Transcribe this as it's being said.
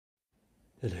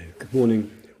Hello, good morning.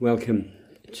 Welcome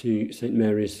to St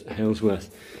Mary's,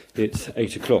 Halesworth. It's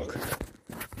 8 o'clock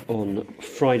on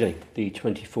Friday, the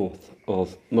 24th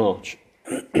of March.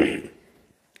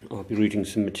 I'll be reading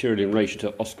some material in relation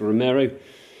to Oscar Romero,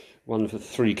 one of the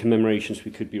three commemorations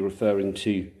we could be referring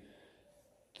to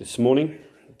this morning.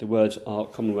 The words are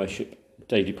Common Worship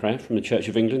Daily Prayer from the Church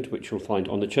of England, which you'll find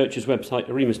on the Church's website,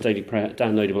 Aremus Daily Prayer,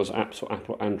 downloadable as apps for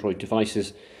Apple Android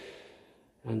devices.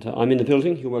 And I'm in the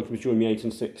building. You're welcome to join me 8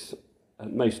 and 6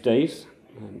 most days.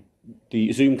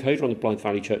 The Zoom code are on the Blythe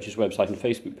Valley Church's website and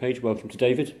Facebook page. Welcome to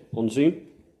David on Zoom.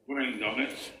 Morning,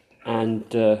 Dominic.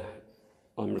 And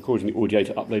I'm recording the audio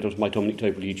to upload onto my Dominic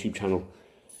Tobel YouTube channel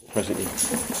presently.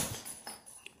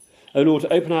 O Lord,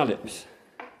 open our lips,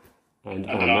 and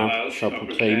our mouth shall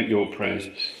proclaim your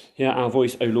praise. Hear our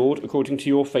voice, O Lord, according to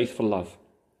your faithful love.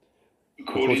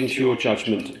 According to your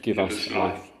judgment, give us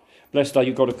life. Blessed are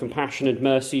you, God of compassion and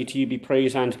mercy. To you be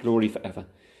praise and glory forever.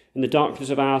 In the darkness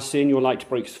of our sin, your light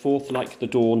breaks forth like the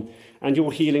dawn, and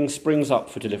your healing springs up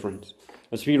for deliverance.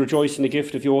 As we rejoice in the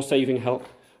gift of your saving help,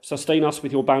 sustain us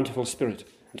with your bountiful Spirit,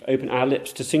 and open our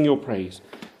lips to sing your praise.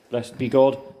 Blessed be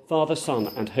God, Father, Son,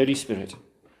 and Holy Spirit.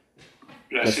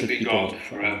 Blessed be God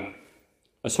forever.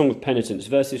 A song of penitence,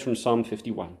 verses from Psalm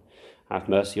 51. Have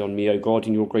mercy on me, O God,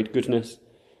 in your great goodness.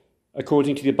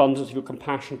 According to the abundance of your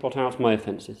compassion, blot out my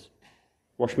offences.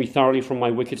 Wash me thoroughly from my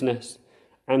wickedness,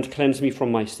 and cleanse me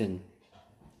from my sin.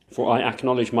 For I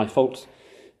acknowledge my faults,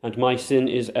 and my sin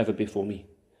is ever before me.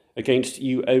 Against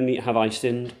you only have I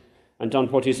sinned, and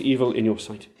done what is evil in your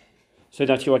sight, so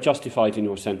that you are justified in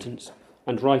your sentence,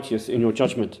 and righteous in your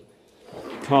judgment.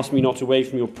 Cast me not away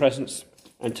from your presence,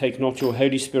 and take not your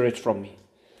Holy Spirit from me.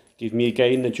 Give me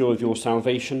again the joy of your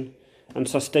salvation, and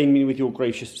sustain me with your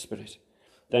gracious Spirit.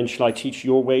 Then shall I teach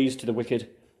your ways to the wicked,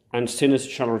 and sinners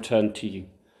shall return to you.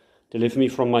 Deliver me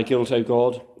from my guilt, O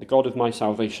God, the God of my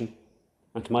salvation,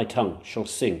 and my tongue shall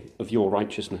sing of your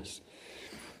righteousness.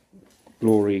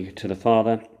 Glory to the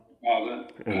Father,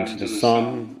 and to the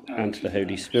Son, and to the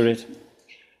Holy Spirit,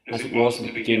 as it was in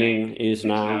the beginning, is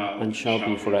now, and shall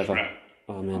be forever.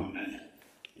 Amen.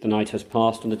 The night has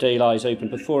passed, and the day lies open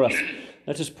before us.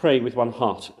 Let us pray with one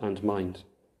heart and mind.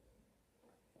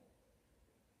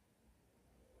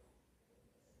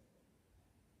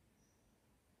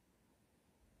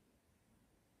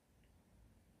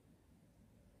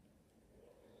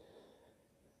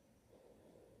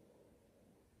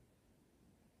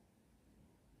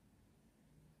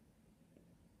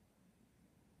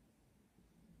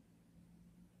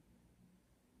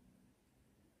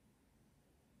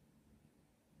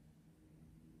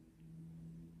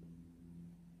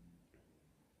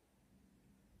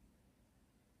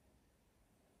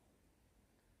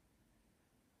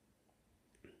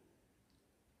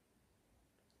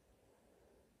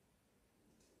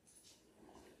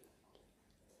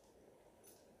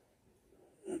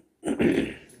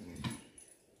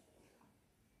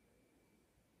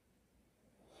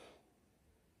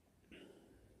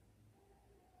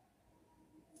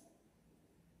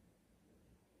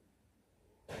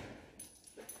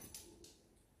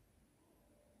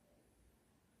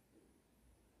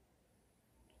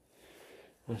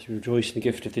 As we rejoice in the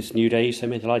gift of this new day, so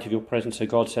may the light of your presence, O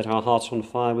God, set our hearts on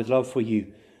fire with love for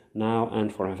you, now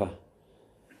and forever.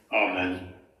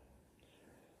 Amen.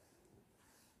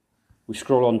 We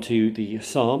scroll on to the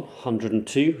Psalm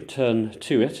 102, turn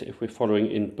to it. If we're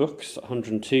following in books,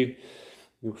 102,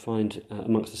 you'll find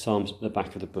amongst the Psalms at the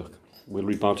back of the book. We'll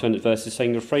read by alternate verses,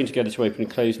 saying the refrain together to open and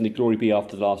close, and the glory be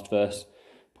after the last verse,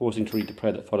 pausing to read the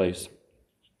prayer that follows,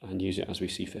 and use it as we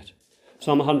see fit.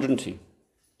 Psalm 102.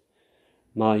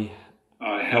 My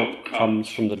help comes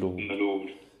from the Lord.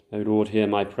 O Lord, hear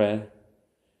my prayer,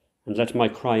 and let my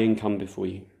crying come before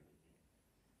you.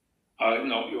 Hide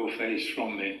not your face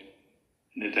from me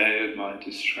in the day of my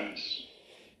distress.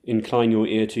 Incline your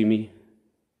ear to me.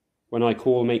 When I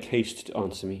call, make haste to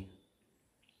answer me.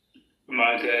 For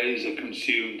my days are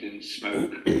consumed in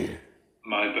smoke.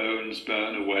 My bones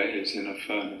burn away as in a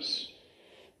furnace.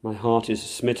 My heart is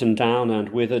smitten down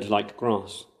and withered like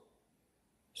grass,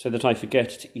 so that I forget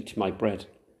to eat my bread.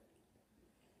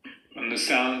 From the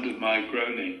sound of my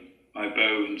groaning, my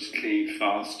bones cleave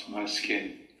fast to my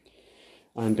skin.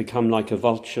 I am become like a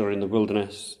vulture in the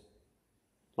wilderness,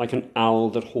 like an owl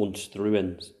that haunts the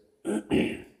ruins.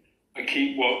 I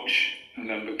keep watch and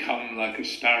then become like a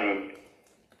sparrow,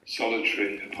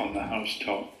 solitary upon the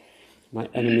housetop. My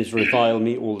enemies revile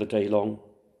me all the day long,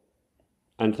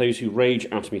 and those who rage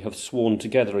at me have sworn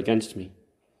together against me.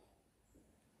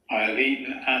 I have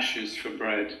eaten ashes for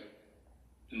bread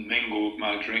and mingled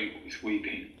my drink with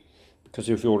weeping. Because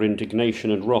of your indignation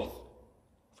and wrath,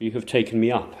 for you have taken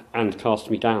me up and cast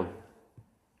me down.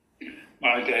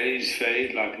 My days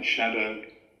fade like a shadow.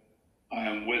 I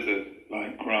am withered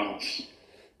like grass.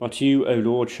 But you, O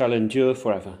Lord, shall endure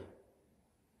forever,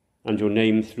 and your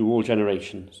name through all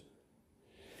generations.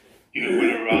 You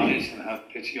will arise and have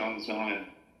pity on Zion.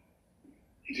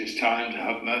 It is time to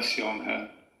have mercy on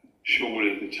her.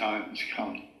 Surely the time has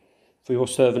come. For your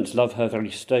servants love her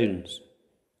very stones,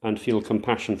 and feel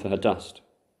compassion for her dust.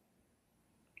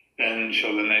 Then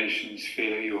shall the nations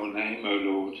fear your name, O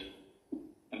Lord,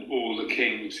 and all the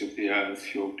kings of the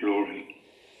earth your glory.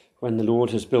 When the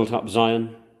Lord has built up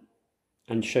Zion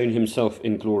and shown himself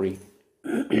in glory.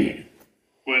 When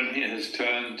he has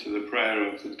turned to the prayer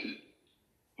of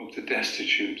the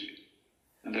destitute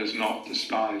and has not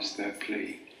despised their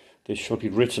plea. This shall be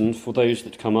written for those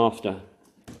that come after,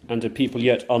 and a people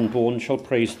yet unborn shall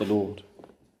praise the Lord.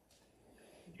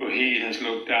 For he has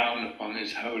looked down upon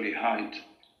his holy height,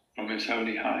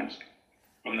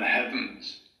 from the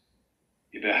heavens.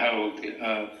 He beheld the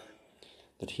earth.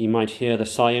 That he might hear the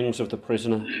sighings of the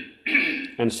prisoner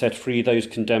and set free those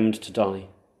condemned to die.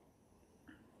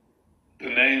 The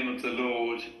name of the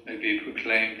Lord may be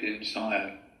proclaimed in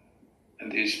Zion,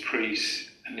 and his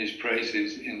priests and his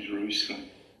praises in Jerusalem.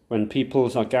 When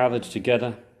peoples are gathered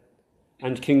together,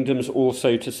 and kingdoms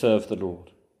also to serve the Lord.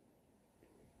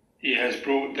 He has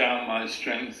brought down my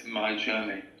strength in my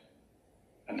journey,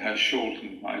 and has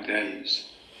shortened my days.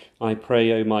 I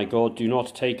pray, O my God, do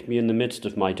not take me in the midst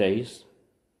of my days.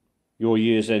 Your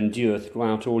years endure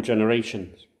throughout all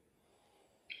generations.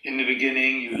 In the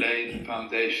beginning you laid the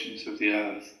foundations of the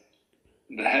earth,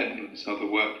 and the heavens are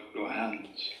the work of your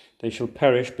hands. They shall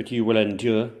perish, but you will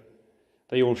endure.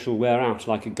 They all shall wear out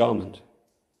like a garment.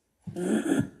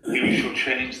 You shall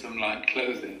change them like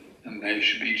clothing, and they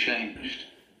shall be changed.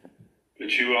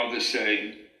 But you are the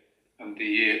same, and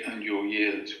your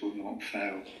years will not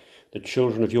fail. The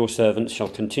children of your servants shall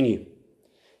continue,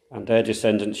 and their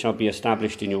descendants shall be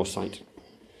established in your sight.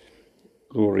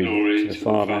 Glory to the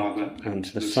Father, and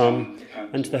to the Son,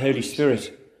 and to the Holy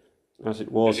Spirit, as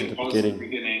it was in the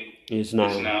beginning, is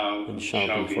now, and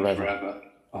shall be forever.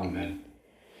 Amen.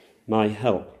 My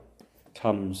help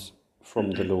comes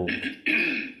from the Lord.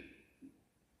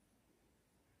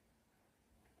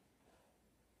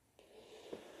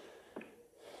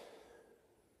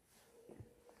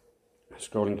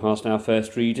 Scrolling past our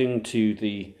first reading to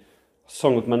the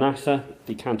Song of Manasseh,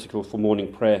 the canticle for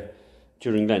morning prayer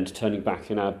during Lent, turning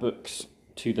back in our books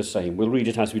to the same. We'll read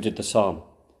it as we did the psalm.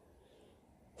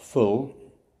 Full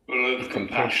of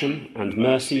compassion and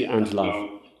mercy and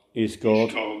love is God,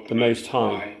 the Most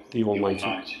High, the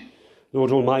Almighty.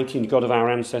 Lord Almighty and God of our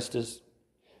ancestors,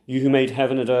 you who made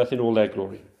heaven and earth in all their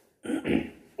glory.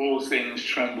 All things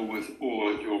tremble with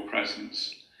awe at your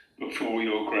presence, before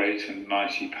your great and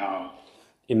mighty power.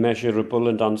 Immeasurable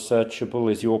and unsearchable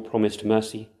is your promised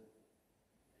mercy,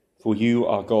 for you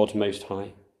are God Most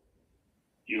High.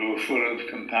 You are full of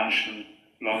compassion,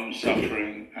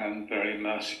 long-suffering and very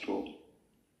merciful,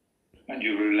 and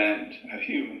you relent at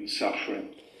human suffering.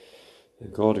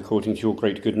 God, according to your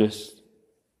great goodness,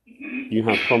 you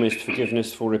have promised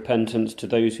forgiveness for repentance to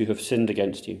those who have sinned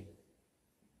against you.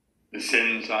 The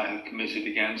sins I have committed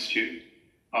against you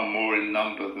are more in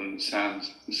number than the sands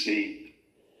of the sea.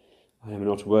 I am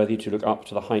not worthy to look up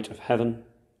to the height of heaven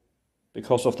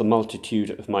because of the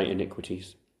multitude of my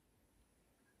iniquities.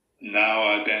 Now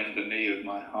I bend the knee of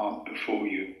my heart before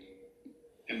you,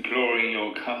 imploring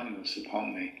your kindness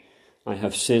upon me. I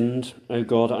have sinned, O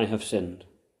God, I have sinned,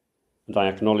 and I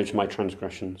acknowledge my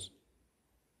transgressions.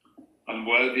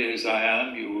 Unworthy as I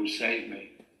am, you will save me,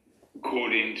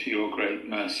 according to your great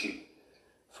mercy.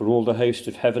 For all the host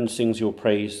of heaven sings your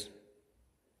praise,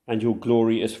 and your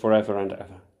glory is forever and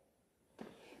ever.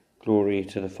 Glory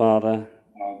to the Father,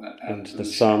 and to the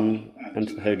Son, and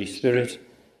to the Holy Spirit,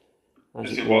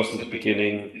 as it was in the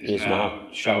beginning, is now,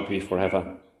 shall be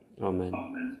forever. Amen.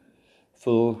 Amen.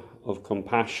 Full of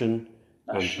compassion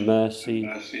and mercy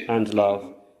and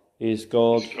love is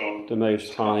God, the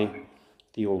Most High,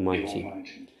 the Almighty.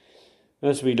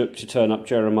 As we look to turn up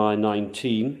Jeremiah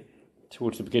 19,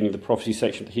 towards the beginning of the prophecy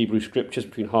section of the Hebrew Scriptures,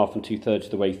 between half and 2/3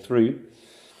 of the way through,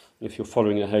 if you're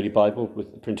following the Holy Bible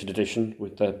with the printed edition,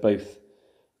 with both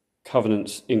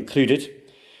covenants included,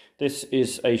 this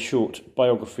is a short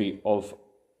biography of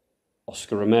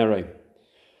Oscar Romero.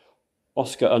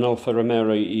 Oscar Arnolfo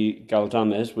Romero y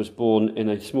Galdames was born in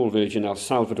a small village in El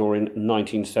Salvador in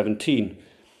 1917.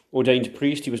 Ordained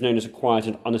priest, he was known as a quiet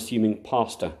and unassuming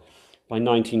pastor. By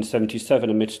 1977,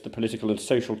 amidst the political and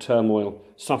social turmoil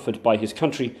suffered by his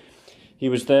country, he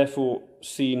was therefore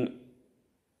seen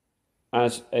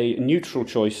as a neutral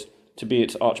choice to be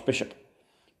its archbishop.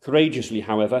 Courageously,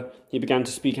 however, he began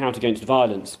to speak out against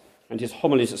violence, and his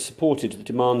homilies supported the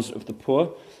demands of the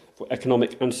poor for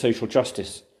economic and social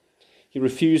justice. He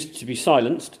refused to be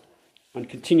silenced and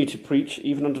continued to preach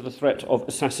even under the threat of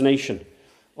assassination.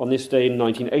 On this day in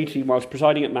 1980, whilst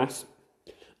presiding at Mass,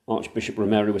 Archbishop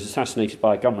Romero was assassinated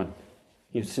by a gunman.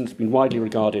 He has since been widely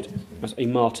regarded as a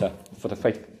martyr for the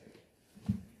faith.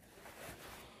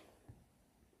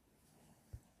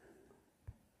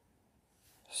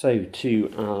 So,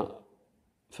 to our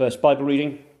first Bible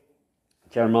reading,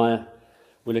 Jeremiah.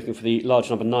 We're looking for the large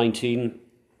number 19.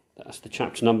 That's the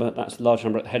chapter number. That's the large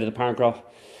number at the head of the paragraph.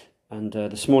 And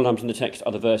the small numbers in the text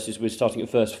are the verses. We're starting at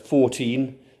verse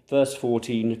 14,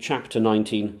 chapter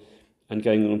 19, and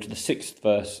going on to the 6th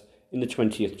verse in the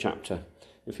 20th chapter.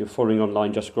 If you're following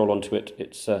online, just scroll onto it.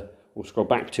 Or scroll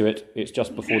back to it. It's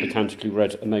just before the canticle we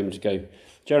read a moment ago.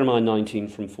 Jeremiah 19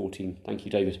 from 14. Thank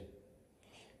you, David.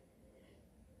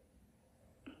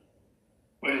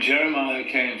 When Jeremiah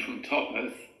came from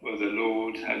Topheth, where the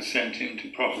Lord had sent him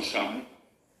to prophesy,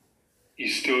 he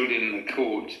stood in the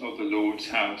court of the Lord's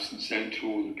house and said to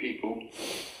all the people,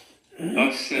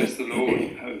 "Thus says the Lord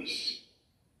of hosts,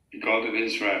 the God of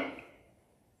Israel,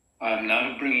 I am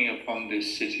now bringing upon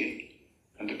this city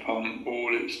and upon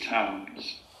all its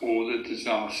towns all the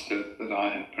disaster that I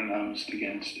have pronounced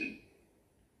against it,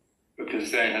 because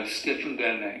they have stiffened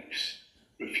their necks,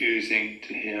 refusing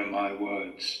to hear my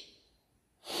words."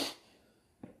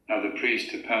 Now the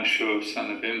priest of Pashur, son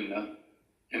of Immer,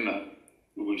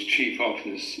 who was chief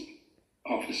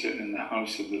officer in the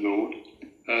house of the Lord,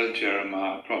 heard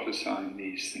Jeremiah prophesying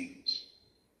these things.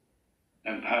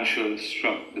 And Pashur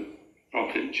struck the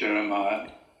prophet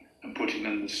Jeremiah and put him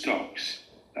in the stocks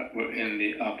that were in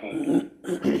the upper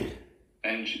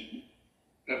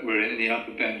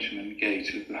Benjamin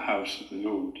gate of the house of the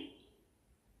Lord.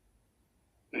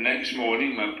 The next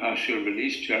morning, when Pashur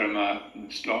released Jeremiah from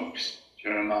the stocks,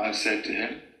 Jeremiah said to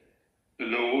him, "The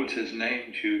Lord has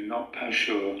named you not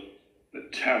Pashur,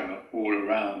 but terror all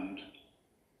around.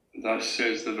 Thus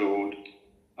says the Lord,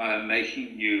 I am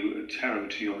making you a terror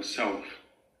to yourself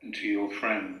and to your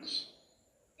friends,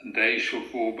 and they shall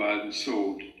fall by the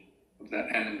sword of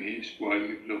their enemies while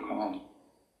you look on.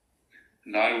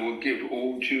 And I will give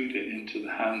all Judah into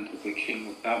the hand of the king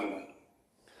of Babylon.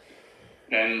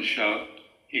 Then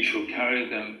he shall carry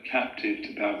them captive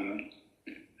to Babylon,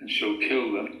 and shall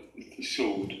kill them with the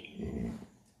sword.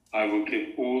 I will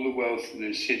give all the wealth of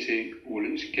the city, all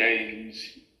its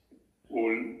gains,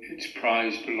 all its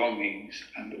prized belongings,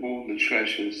 and all the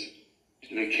treasures of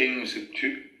the kings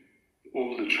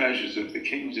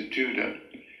of Judah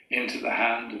into the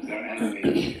hand of their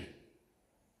enemies.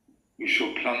 We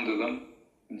shall plunder them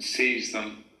and seize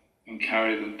them and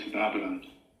carry them to Babylon.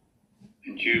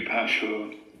 And you,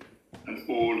 Pashur, and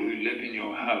all who live in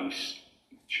your house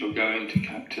shall go into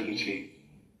captivity,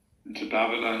 and to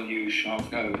Babylon you shall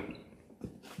go.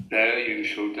 There you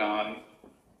shall die,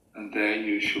 and there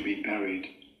you shall be buried,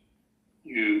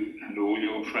 you and all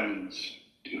your friends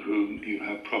to whom you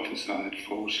have prophesied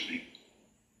falsely."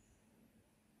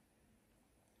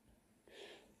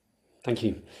 Thank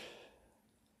you.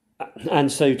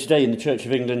 And so today in the Church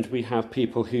of England, we have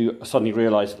people who suddenly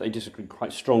realise that they disagree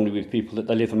quite strongly with people that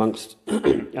they live amongst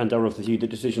and are of the view that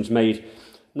decisions made,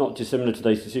 not dissimilar to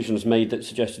those decisions made that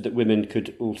suggested that women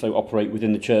could also operate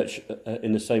within the church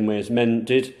in the same way as men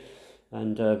did.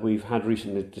 And we've had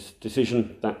recently this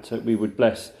decision that we would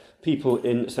bless people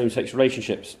in same-sex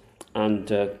relationships, and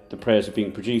the prayers are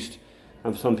being produced.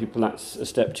 And for some people, that's a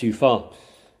step too far.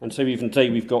 And so even today,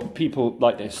 we've got people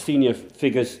like their senior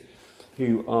figures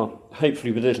who are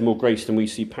hopefully with a little more grace than we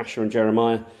see Pashur and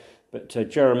Jeremiah. But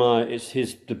Jeremiah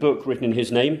is the book written in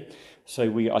his name,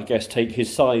 so we, I guess, take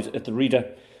his side at the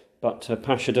reader. But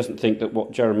Pashur doesn't think that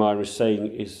what Jeremiah is saying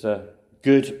is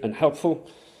good and helpful,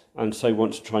 and so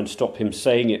wants to try and stop him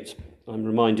saying it. I'm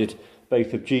reminded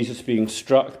both of Jesus being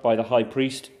struck by the high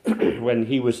priest when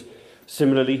he was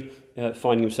similarly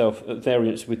finding himself at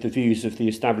variance with the views of the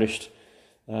established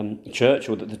church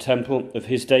or the temple of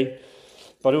his day,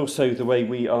 but also the way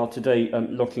we are today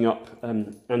locking up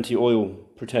anti-oil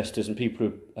protesters and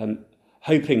people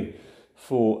hoping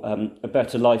for a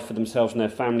better life for themselves and their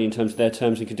family in terms of their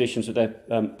terms and conditions of their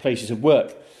places of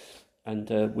work. And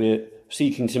we're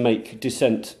seeking to make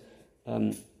dissent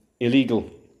illegal,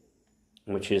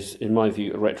 which is, in my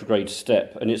view, a retrograde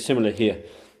step. And it's similar here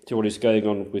to what is going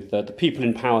on with the people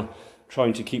in power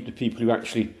trying to keep the people who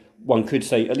actually, one could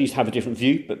say, at least have a different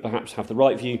view, but perhaps have the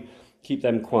right view, keep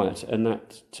them quiet. And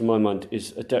that, to my mind,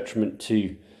 is a detriment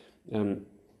to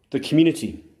the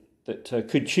community that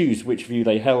could choose which view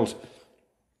they held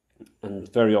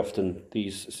And very often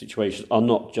these situations are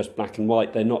not just black and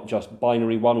white, they're not just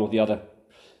binary, one or the other.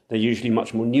 They're usually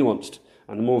much more nuanced,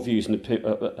 and the more views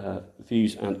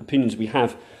and opinions we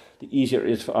have, the easier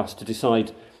it is for us to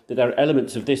decide that there are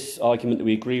elements of this argument that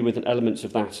we agree with and elements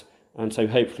of that, and so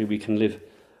hopefully we can live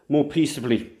more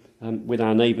peaceably with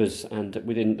our neighbours and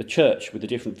within the church with the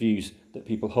different views that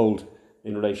people hold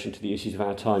in relation to the issues of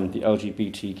our time, the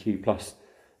LGBTQ+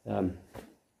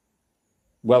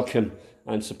 welcome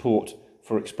and support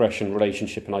for expression,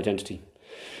 relationship and identity.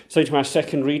 So to our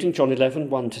second reading, John 11,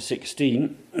 1 to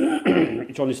 16.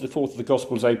 John is the fourth of the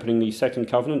Gospels opening the second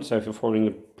covenant, so if you're following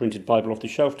the printed Bible off the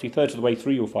shelf, 2/3 of the way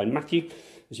through you'll find Matthew.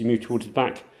 As you move towards the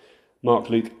back, Mark,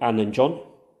 Luke and then John.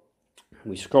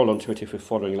 We scroll onto it if we're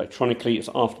following electronically. It's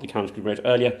after the canons we read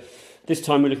earlier. This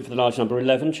time we're looking for the large number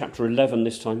 11, chapter 11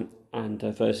 this time, and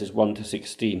verses 1 to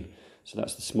 16. So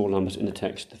that's the small numbers in the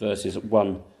text, the verses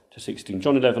 1 to 16.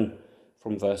 John 11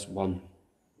 from verse 1.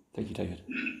 Thank you, David.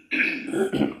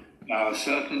 Now a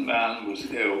certain man was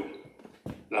ill,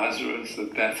 Lazarus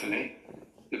of Bethany,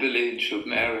 the village of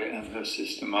Mary and her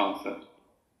sister Martha.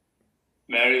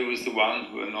 Mary was the one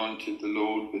who anointed the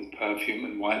Lord with perfume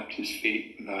and wiped his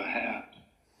feet with her hair.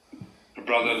 Her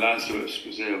brother Lazarus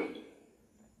was ill.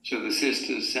 So the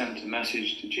sisters sent a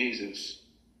message to Jesus,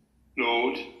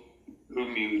 Lord,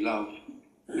 whom you love,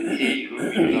 but he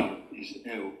whom you love is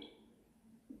ill.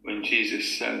 When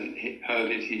Jesus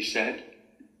heard it, he said,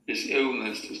 this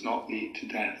illness does not lead to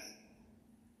death.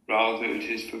 Rather, it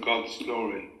is for God's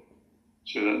glory,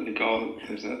 so that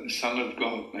the Son of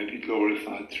God may be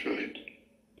glorified through it.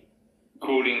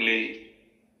 Accordingly,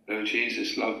 though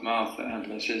Jesus loved Martha and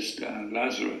her sister and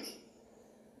Lazarus,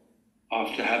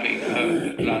 after having heard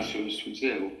that Lazarus was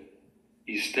ill,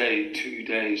 he stayed 2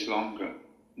 days longer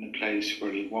in the place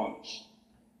where he was.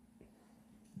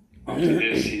 After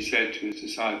this, he said to his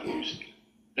disciples,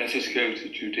 let us go to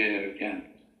Judea again.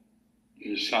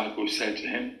 The disciples said to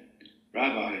him,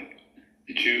 Rabbi,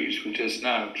 the Jews were just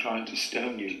now trying to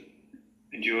stone you,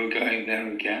 and you are going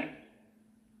there again?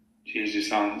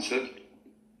 Jesus answered,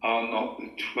 Are there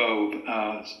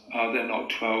not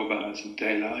 12 hours of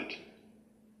daylight?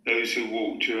 Those who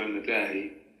walk during the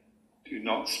day do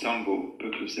not stumble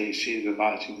because they see the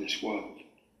light of this world.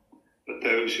 But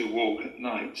those who walk at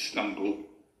night stumble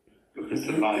because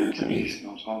the light is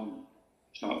not on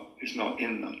them, is not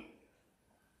in them.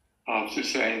 After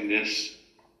saying this,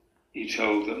 he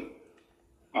told them,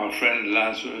 Our friend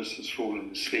Lazarus has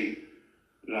fallen asleep,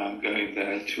 but I am going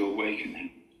there to awaken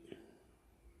him.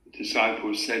 The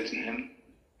disciples said to him,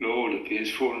 Lord, if he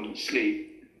has fallen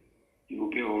asleep, he will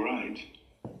be all right.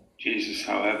 Jesus,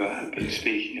 however, had been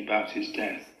speaking about his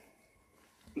death,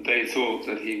 but they thought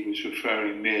that he was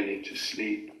referring merely to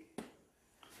sleep.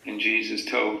 And Jesus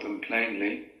told them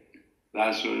plainly,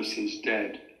 Lazarus is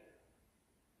dead.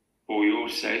 For your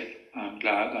sake, I am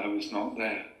glad I was not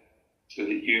there, so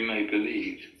that you may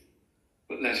believe.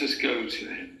 But let us go to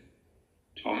him.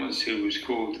 Thomas, who was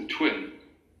called the twin,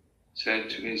 said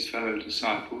to his fellow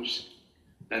disciples,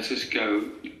 Let us go,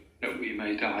 that we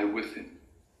may die with him.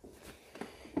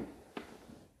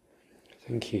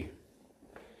 Thank you.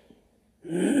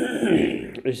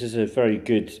 This is a very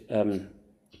good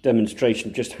demonstration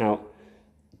of just how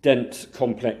dense,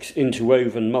 complex,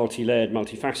 interwoven, multi-layered,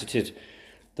 multifaceted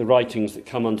the writings that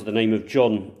come under the name of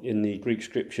John in the Greek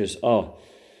scriptures are.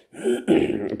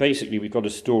 Basically, we've got a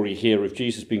story here of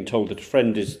Jesus being told that a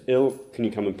friend is ill. Can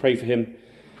you come and pray for him?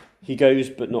 He goes,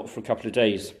 but not for a couple of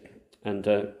days.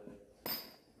 And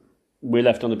we're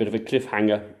left on a bit of a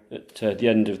cliffhanger at the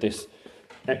end of this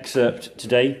excerpt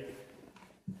today.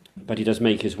 But he does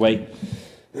make his way.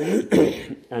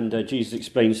 And Jesus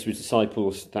explains to his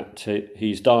disciples that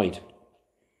he's died.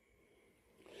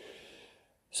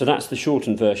 So that's the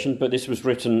shortened version, but this was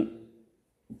written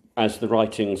as the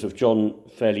writings of John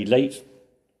fairly late,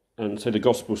 and so the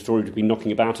gospel story would have been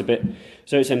knocking about a bit.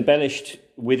 So it's embellished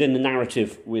within the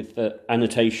narrative with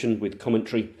annotation, with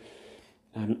commentary,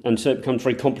 and so it becomes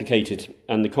very complicated.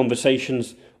 And the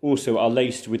conversations also are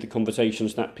laced with the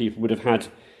conversations that people would have had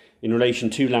in relation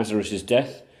to Lazarus'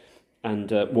 death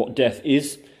and what death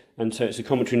is. And so it's a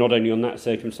commentary not only on that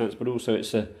circumstance, but also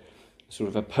it's a sort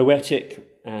of a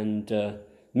poetic and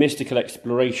mystical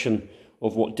exploration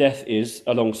of what death is,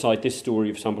 alongside this story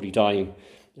of somebody dying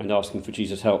and asking for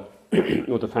Jesus' help,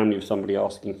 or the family of somebody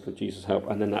asking for Jesus' help,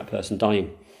 and then that person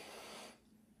dying,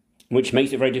 which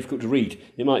makes it very difficult to read.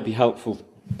 It might be helpful,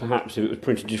 perhaps, if it was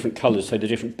printed in different colours, so the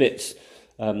different bits,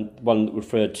 one that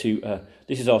referred to,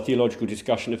 this is our theological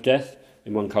discussion of death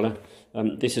in one colour,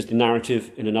 this is the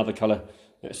narrative in another colour,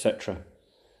 etc.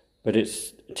 But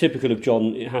it's typical of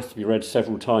John. It has to be read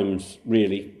several times,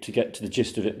 really, to get to the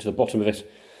gist of it, to the bottom of it,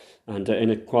 and in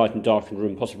a quiet and darkened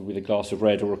room, possibly with a glass of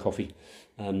red or a coffee,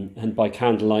 and by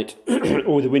candlelight,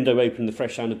 or with the window open, the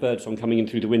fresh sound of birdsong coming in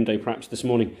through the window, perhaps this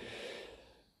morning.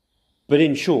 But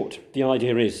in short, the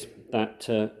idea is that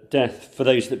death, for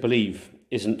those that believe,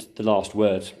 isn't the last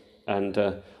word.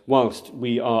 And whilst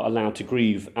we are allowed to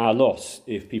grieve our loss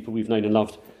if people we've known and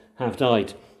loved have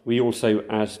died, we also,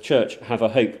 as church, have a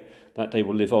hope that they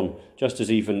will live on. Just as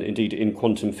even, indeed, in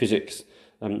quantum physics,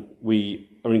 we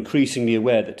are increasingly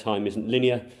aware that time isn't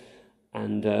linear,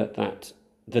 and that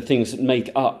the things that make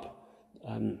up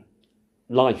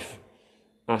life,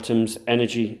 atoms,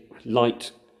 energy,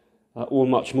 light, are all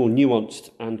much more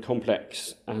nuanced and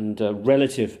complex and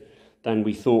relative than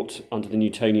we thought under the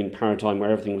Newtonian paradigm,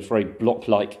 where everything was very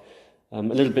block-like, a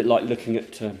little bit like looking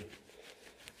at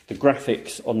the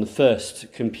graphics on the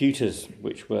first computers,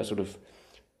 which were sort of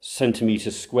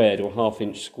centimetres squared or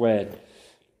half-inch squared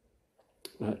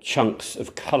chunks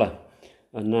of colour.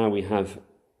 And now we have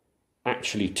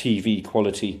actually TV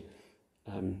quality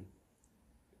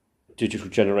digital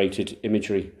generated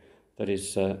imagery that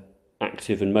is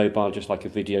active and mobile, just like a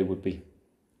video would be.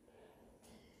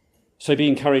 So be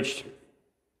encouraged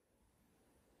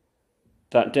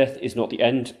that death is not the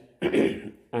end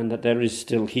and that there is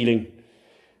still healing.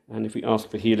 And if we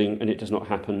ask for healing and it does not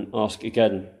happen, ask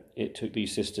again. It took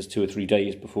these sisters 2 or 3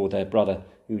 days before their brother,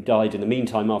 who died in the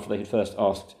meantime after they had first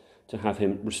asked, to have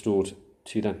him restored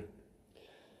to them.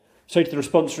 So to the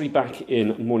responsory back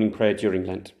in morning prayer during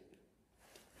Lent.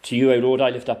 To you, O Lord, I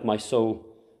lift up my soul.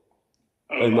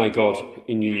 O my God,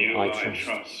 in you I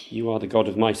trust. You are the God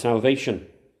of my salvation.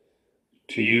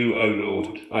 To you, O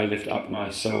Lord, I lift up my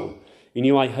soul. In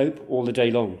you I hope all the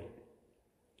day long.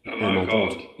 O my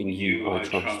God, in you I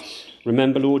trust.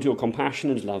 Remember, Lord, your compassion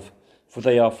and love, for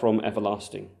they are from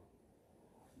everlasting.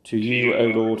 To you, O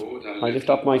Lord, I lift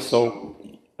up my soul.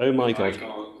 O my God,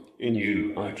 in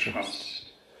you I trust.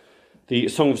 The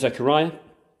Song of Zechariah.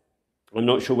 I'm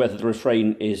not sure whether the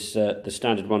refrain is the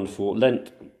standard one for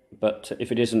Lent, but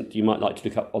if it isn't, you might like to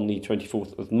look up on the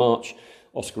 24th of March,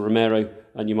 Oscar Romero,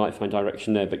 and you might find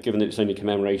direction there. But given that it's only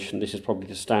commemoration, this is probably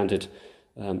the standard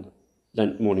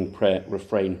Lent morning prayer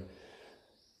refrain.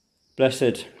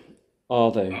 Blessed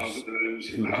are those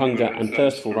who hunger and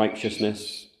thirst for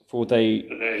righteousness, for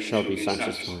they shall be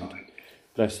satisfied.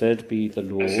 Blessed be the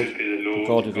Lord, the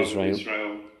God of Israel,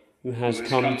 who has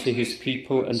come to his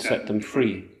people and set them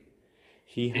free.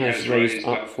 He has raised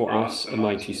up for us a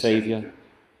mighty Saviour,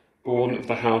 born of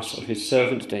the house of his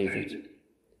servant David.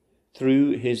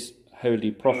 Through his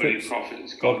holy prophets,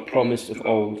 God promised of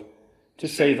old to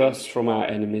save us from our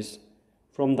enemies,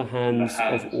 from the hands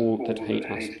of all that hate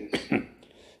us,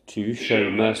 to show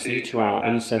mercy to our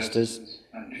ancestors,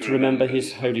 to remember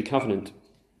his holy covenant.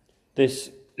 This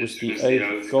was the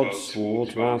oath God swore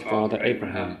to our father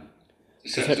Abraham, to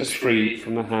set us free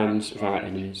from the hands of our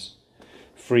enemies,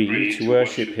 free to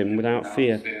worship him without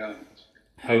fear,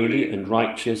 holy and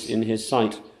righteous in his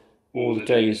sight all the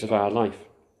days of our life.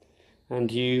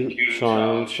 And you,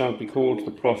 child, shall be called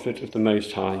the prophet of the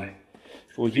Most High,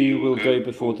 for you will go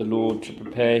before the Lord to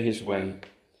prepare his way,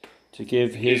 to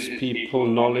give his people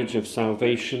knowledge of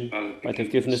salvation by the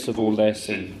forgiveness of all their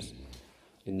sins.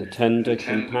 In the tender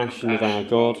compassion of our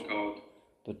God,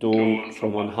 the dawn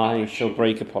from on high shall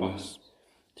break upon us,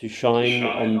 to shine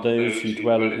on those who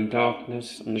dwell in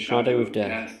darkness and the shadow of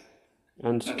death,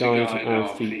 and to guide our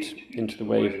feet into the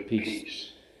way of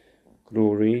peace.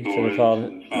 Glory to the Father,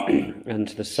 and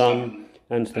to the Son,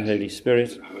 and to the Holy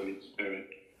Spirit,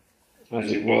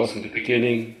 as it was in the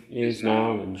beginning, is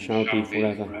now, and shall be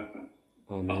forever.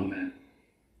 Amen.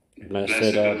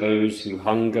 Blessed are those who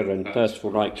hunger and thirst for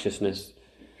righteousness,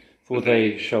 for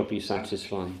they shall be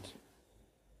satisfied.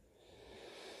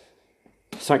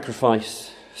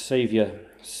 Sacrifice, Saviour,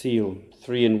 seal,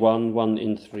 3 in 1, 1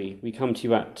 in 3. We come to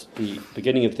you at the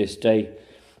beginning of this day,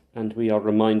 and we are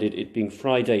reminded, it being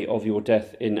Friday, of your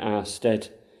death in our stead.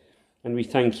 And we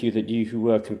thank you that you who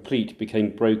were complete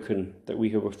became broken, that we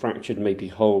who were fractured may be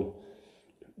whole.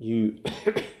 You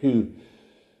who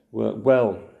were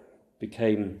well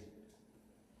became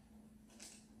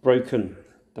broken,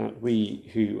 that we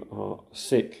who are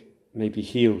sick may be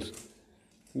healed.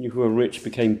 You who are rich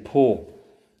became poor,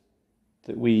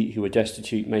 that we who are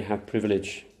destitute may have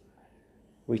privilege.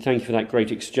 We thank you for that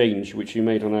great exchange which you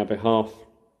made on our behalf.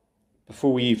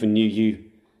 Before we even knew you,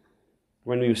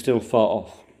 when we were still far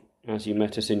off, as you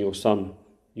met us in your Son,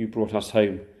 you brought us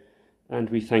home, and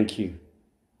we thank you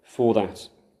for that.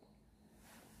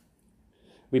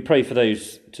 We pray for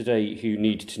those today who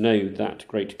need to know that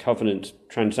great covenant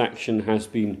transaction has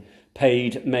been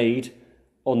made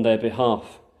on their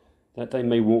behalf, that they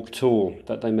may walk tall,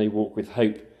 that they may walk with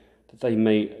hope, that they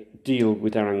may deal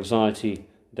with their anxiety,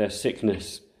 their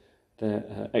sickness,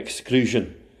 their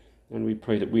exclusion. And we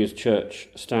pray that we as church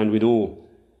stand with all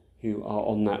who are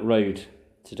on that road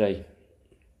today.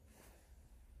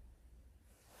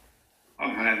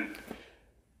 Amen.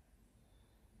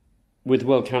 With the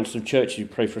World Council of Churches, we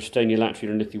pray for Estonia, Latvia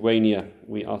and Lithuania.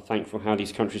 We are thankful how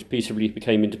these countries peaceably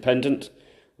became independent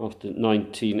after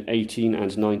 1918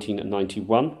 and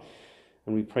 1991.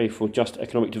 And we pray for just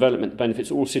economic development that benefits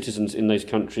all citizens in those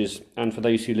countries and for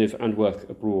those who live and work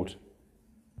abroad.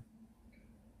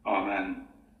 Amen.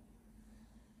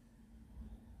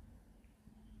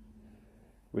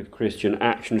 With Christian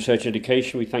Action, Research and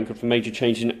Education, we thank God for major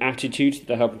changes in attitudes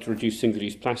that are helping to reduce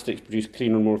single-use plastics, produce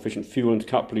cleaner and more efficient fuel and to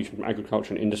cut pollution from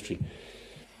agriculture and industry.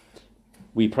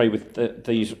 We pray with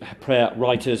these prayer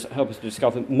writers help us to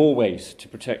discover more ways to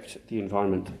protect the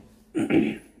environment.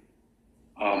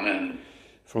 Amen.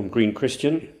 From Green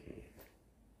Christian.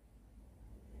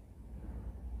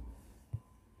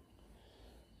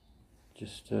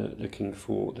 Just looking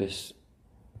for this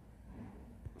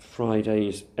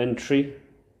Friday's entry.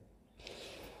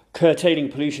 Curtailing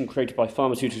pollution created by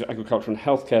pharmaceutical, agriculture and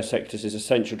healthcare sectors is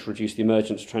essential to reduce the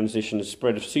emergence, transition and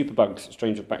spread of superbugs,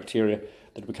 strains of bacteria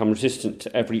that become resistant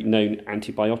to every known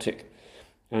antibiotic,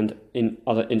 and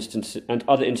other instances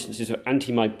of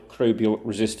antimicrobial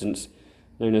resistance,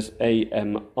 known as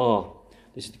AMR.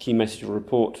 This is the key message of a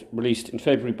report released in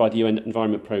February by the UN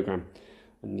Environment Programme.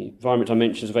 And the environment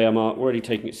dimensions of AMR are already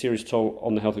taking its serious toll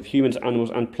on the health of humans,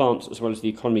 animals and plants, as well as the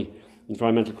economy. The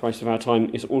environmental crisis of our time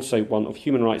is also one of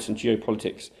human rights and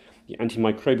geopolitics. The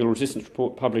antimicrobial resistance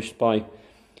report published by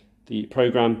the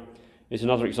programme is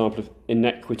another example of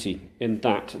inequity, in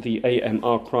that the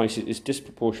AMR crisis is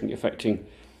disproportionately affecting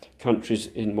countries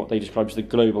in what they describe as the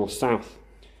global south,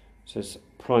 says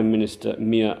Prime Minister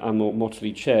Mia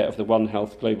Amor-Motley, chair of the One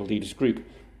Health Global Leaders Group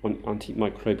on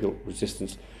Antimicrobial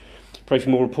Resistance. Pray for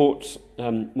more reports,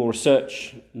 more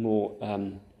research, more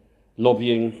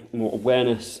lobbying, more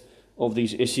awareness of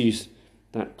these issues,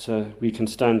 that we can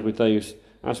stand with those,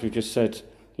 as we've just said,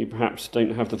 who perhaps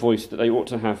don't have the voice that they ought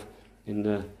to have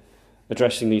in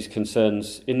addressing these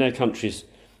concerns in their countries.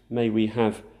 May we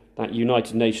have that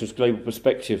United Nations global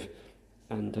perspective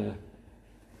and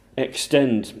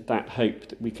extend that hope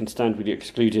that we can stand with the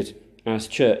excluded as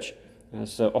church,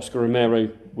 as Oscar Romero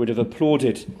would have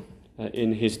applauded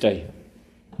in his day.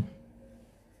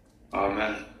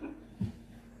 Amen.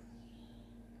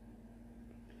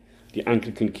 The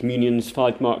Anglican Communion's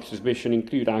 5 marks of mission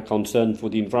include our concern for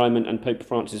the environment, and Pope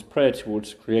Francis' prayer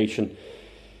towards creation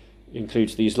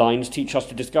includes these lines: teach us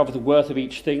to discover the worth of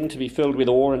each thing, to be filled with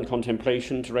awe and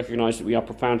contemplation, to recognise that we are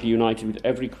profoundly united with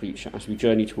every creature as we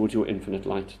journey towards your infinite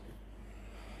light.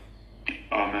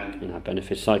 Amen. In our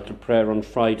benefit cycle of prayer on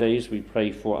Fridays, we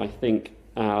pray for,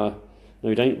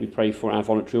 we pray for our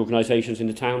voluntary organisations in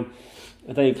the town.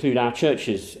 They include our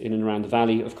churches in and around the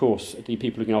valley, of course, the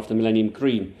people looking after Millennium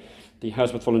Green, the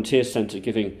Houseworth Volunteer Centre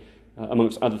giving,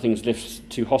 amongst other things, lifts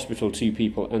to hospital to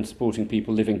people and supporting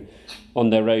people living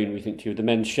on their own. We think too of the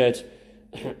Men's Shed,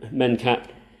 MenCap,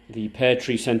 the Pear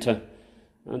Tree Centre,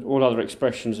 and all other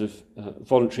expressions of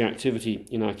voluntary activity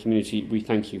in our community. We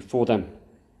thank you for them.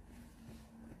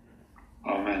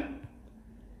 Amen.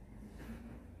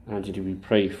 And indeed we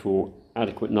pray for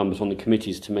adequate numbers on the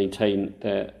committees to maintain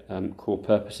their core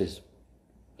purposes.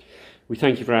 We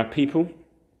thank you for our people.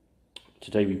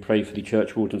 Today we pray for the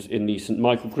church wardens in the St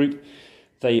Michael group.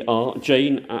 They are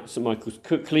Jane at St Michael's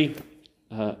Cookley,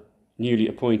 newly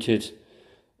appointed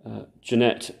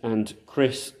Jeanette and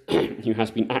Chris, who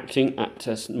has been acting at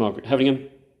St Margaret Hevelingham,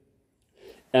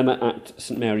 Emma at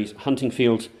St Mary's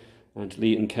Huntingfield, and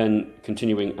Lee and Ken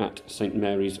continuing at St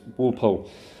Mary's Walpole.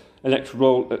 Electoral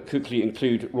roll at Cookley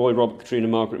include Roy, Robert, Katrina,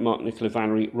 Margaret, Mark, Nicola,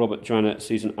 Valerie, Robert, Joanna,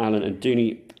 Susan, Alan and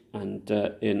Dooney, and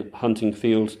in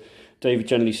Huntingfield, David,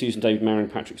 Jenny, Susan, David, Marion,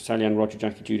 Patrick, Sally Ann, Roger,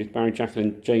 Jackie, Judith, Barry,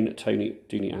 Jacqueline, Jane, Tony,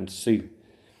 Dooney and Sue.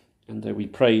 And we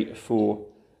pray for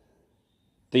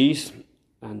these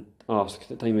and ask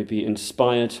that they may be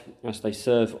inspired as they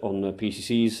serve on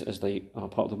PCCs, as they are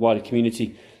part of the wider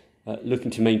community,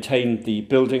 looking to maintain the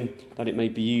building, that it may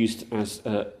be used as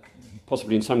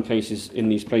possibly in some cases in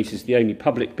these places the only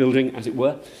public building, as it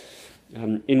were,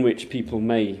 in which people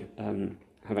may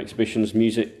have exhibitions,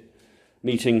 music,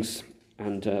 meetings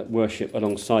and worship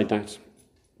alongside that.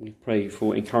 We pray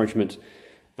for encouragement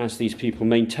as these people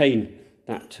maintain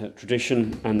that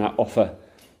tradition and that offer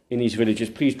in these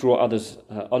villages. Please draw others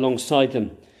alongside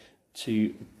them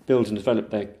to build and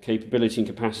develop their capability and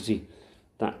capacity,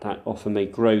 that that offer may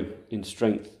grow in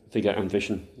strength, vigour and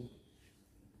vision.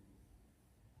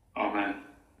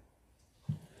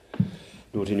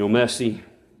 Lord, in your mercy,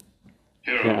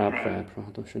 hear hear our our prayer. prayer.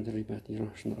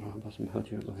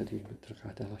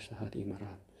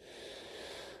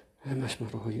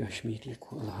 Masmaro yashmidi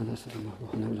ku alhana salama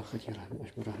lohana ulakhatira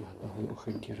masmarama bahul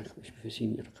okhintirak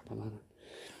bisbizin irkabalana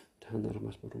tahanar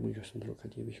masmaro mujasandro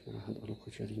kadi bismarahat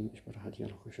alokhajarim bismarahat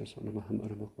yalokhashasana maham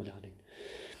aramakbalalin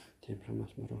temra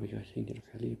masmaro yashindir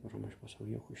kali baramash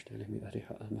basawiya khushtale mi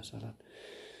ariha almasalat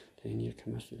تهني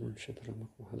كمسلون شدر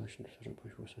مقوها لاشن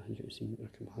سرباش وسهن جئسين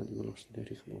الكمال ولوس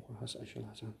داريخ موقعاس أشل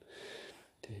حسان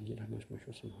تهني لمش مش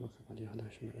وسن هلك بعدي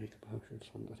هلاشن أريك بهاوش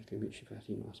صن أريك ميشي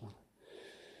فاتي ما صار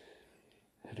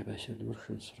هذا باش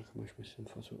المرخن سرك مش مسلم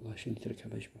فاسو لاشن ترك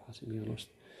باش بحاسم يلوس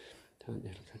تان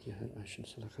إهل كدي هل أشن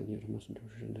سلكن يرمز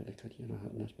دوجن لكدي أنا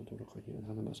الناس بدور كدي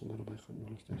أنا لما سمر بايخن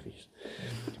ولوس ترخيص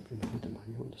بمهاد ما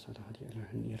يوم صار هدي على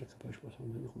هن يرك باش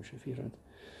وسن يخش فيرات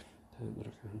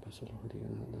ركعان بس الله دي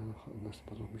أنا الناس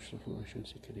بدو مش رفض عشان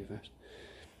سكري فاست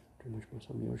مش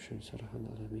مسامي عشان سرها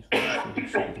على ميخ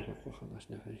شغل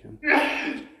وخلاص نهاية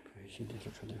عايشين دي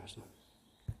ركعان حسنا.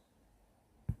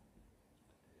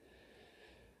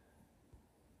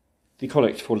 The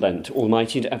Collect for Lent.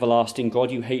 Almighty and everlasting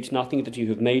God, you hate nothing that you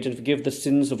have made, and forgive the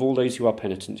sins of all those who are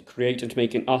penitent. Create and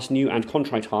make in us new and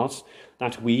contrite hearts,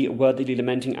 that we, worthily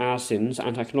lamenting our sins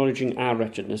and acknowledging our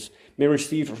wretchedness, may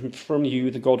receive from you,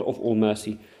 the God of all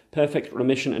mercy, perfect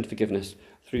remission and forgiveness,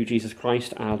 through Jesus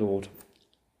Christ our Lord.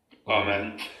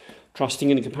 Amen.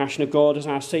 Trusting in the compassion of God as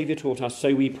our Saviour taught us,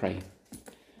 so we pray.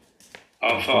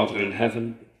 Our Father in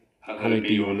heaven, hallowed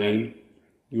be your name.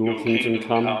 Your kingdom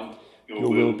come. Your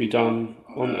will be done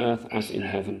on earth as in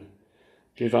heaven.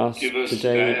 Give us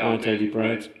today our daily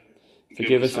bread.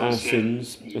 Forgive us our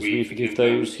sins as we forgive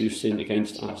those who sin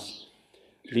against us.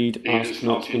 Lead us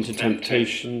not into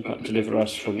temptation, but deliver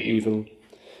us from evil.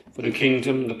 For the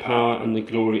kingdom, the power and the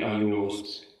glory are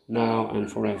yours, now and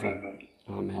forever.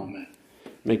 Amen.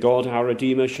 May God our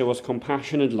Redeemer show us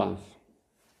compassion and love.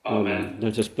 Amen.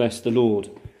 Let us bless the Lord.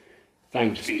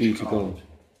 Thanks be to God.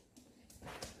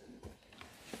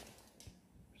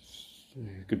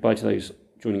 Goodbye to those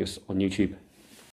joining us on YouTube.